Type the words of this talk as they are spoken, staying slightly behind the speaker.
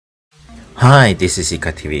Hi, this is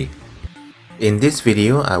ICA TV. In this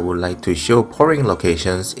video, I would like to show pouring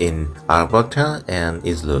locations in Alberta and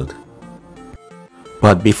Izlude.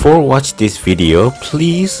 But before watch this video,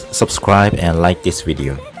 please subscribe and like this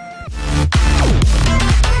video.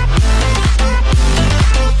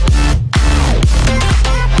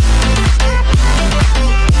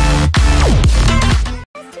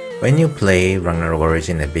 When you play Ragnarok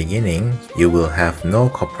Origin at beginning, you will have no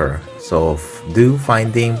copper, so do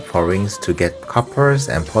finding pourings to get coppers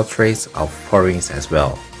and portraits of pourings as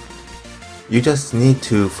well. You just need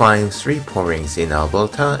to find 3 pourings in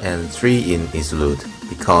Alberta and 3 in Izlude,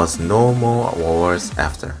 because no more wars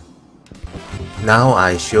after. Now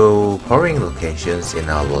I show pouring locations in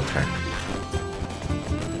Alberta.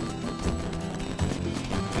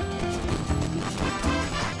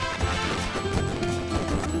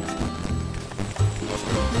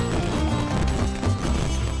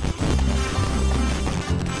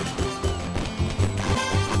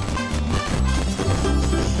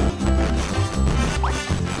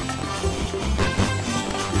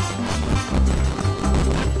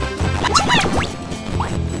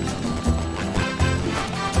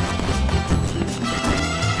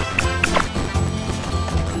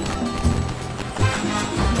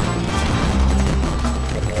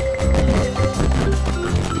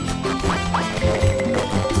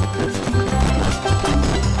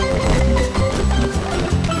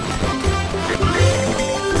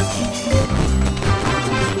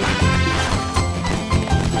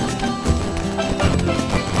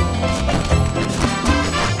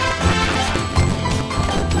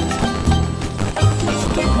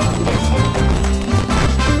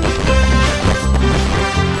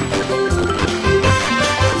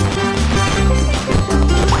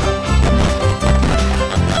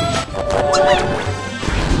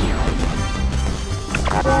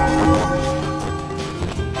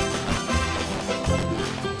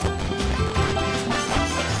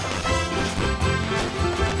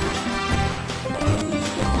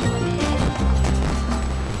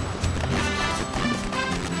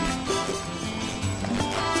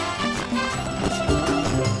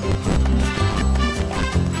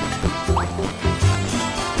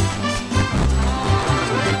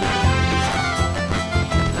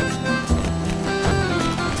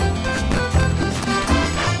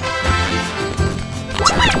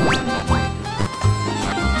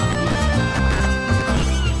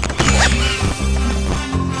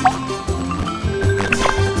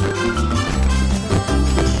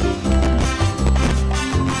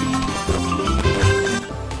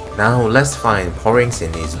 Now let's find pourings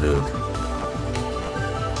in Izlude.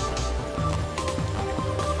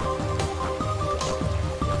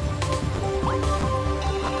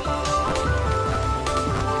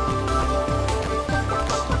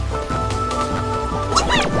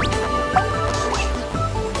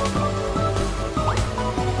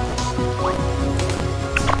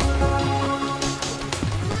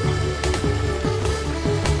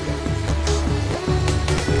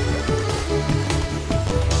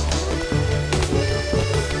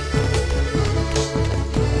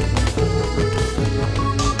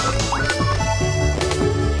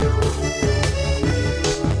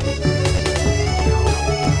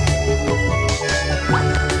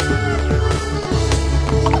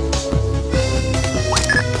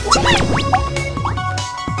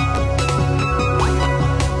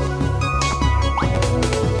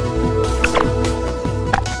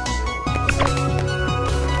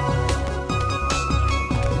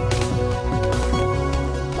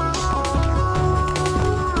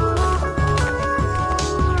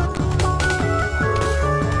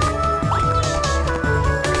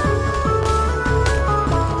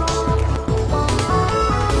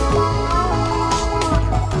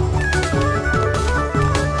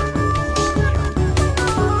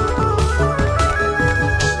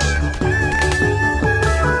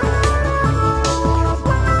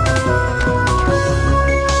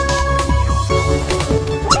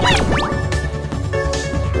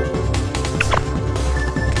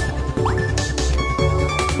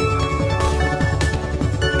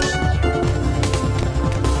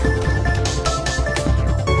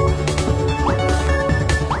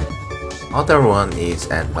 Other one is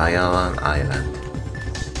at Bayalan Island.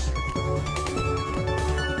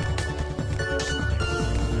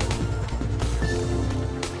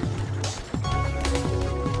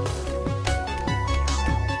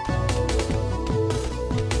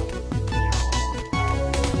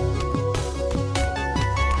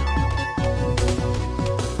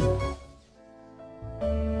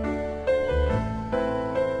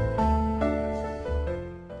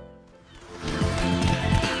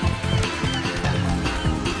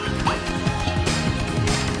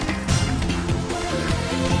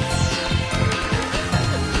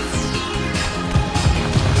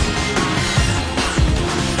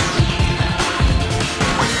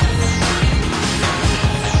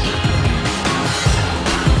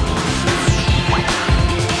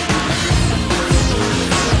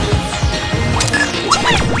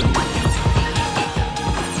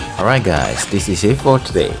 Alright guys, this is it for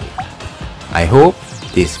today. I hope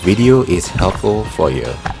this video is helpful for you.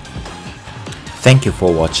 Thank you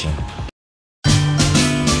for watching.